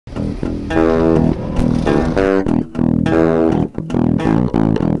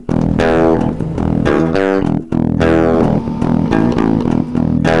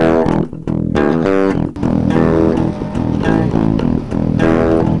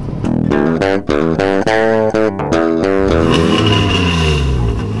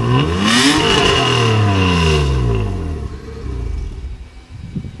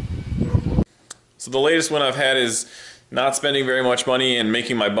So the latest one I've had is not spending very much money and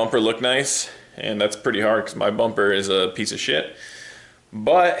making my bumper look nice, and that's pretty hard because my bumper is a piece of shit.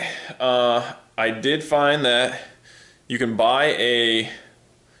 But I did find that you can buy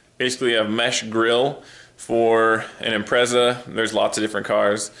basically a mesh grill for an Impreza. There's lots of different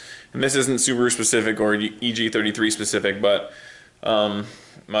cars, and this isn't Subaru specific or EG33 specific, but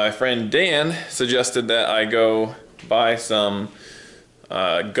my friend Dan suggested that I go buy some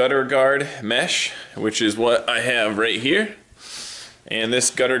gutter guard mesh, which is what I have right here. And this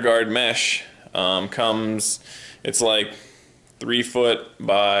gutter guard mesh it's like 3 foot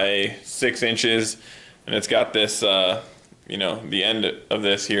by 6 inches, and it's got this you know, the end of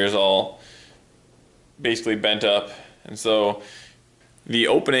this here is all basically bent up, and so the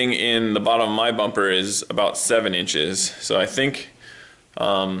opening in the bottom of my bumper is about 7 inches. So I think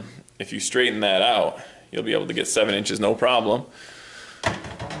if you straighten that out, you'll be able to get 7 inches no problem.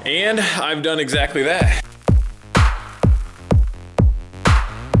 And I've done exactly that.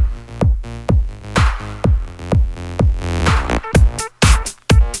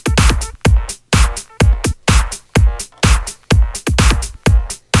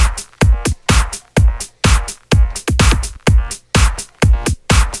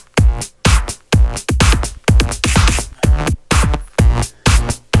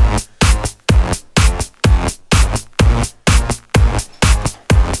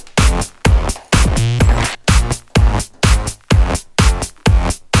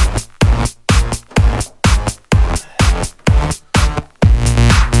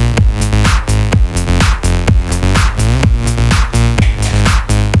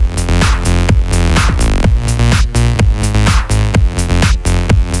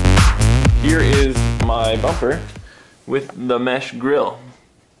 Bumper with the mesh grill,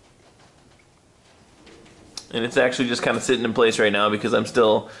 and it's actually just kind of sitting in place right now because I'm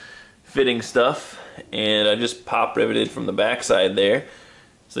still fitting stuff, and I just pop riveted from the back side there.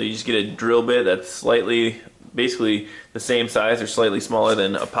 So you just get a drill bit that's slightly, basically the same size or slightly smaller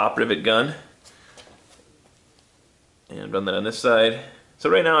than a pop rivet gun, and run that on this side. So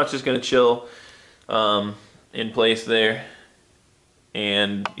right now it's just going to chill in place there,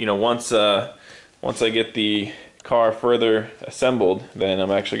 and you know, once I get the car further assembled, then I'm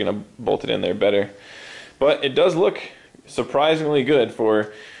actually going to bolt it in there better. But it does look surprisingly good.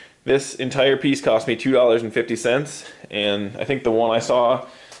 For this entire piece cost me $2.50, and I think the one I saw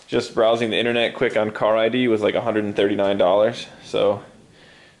just browsing the internet quick on Car ID was like $139. So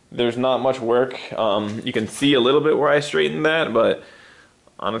there's not much work. You can see a little bit where I straightened that, but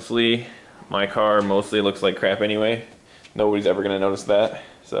honestly my car mostly looks like crap anyway. Nobody's ever going to notice that.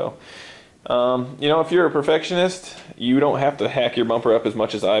 So you know, if you're a perfectionist, you don't have to hack your bumper up as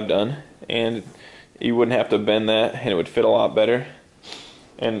much as I've done, and you wouldn't have to bend that, and it would fit a lot better.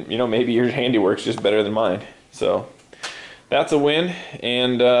 And you know, maybe your handiwork's just better than mine. So that's a win,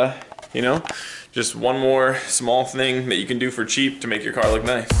 and you know, just one more small thing that you can do for cheap to make your car look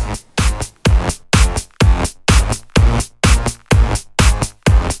nice.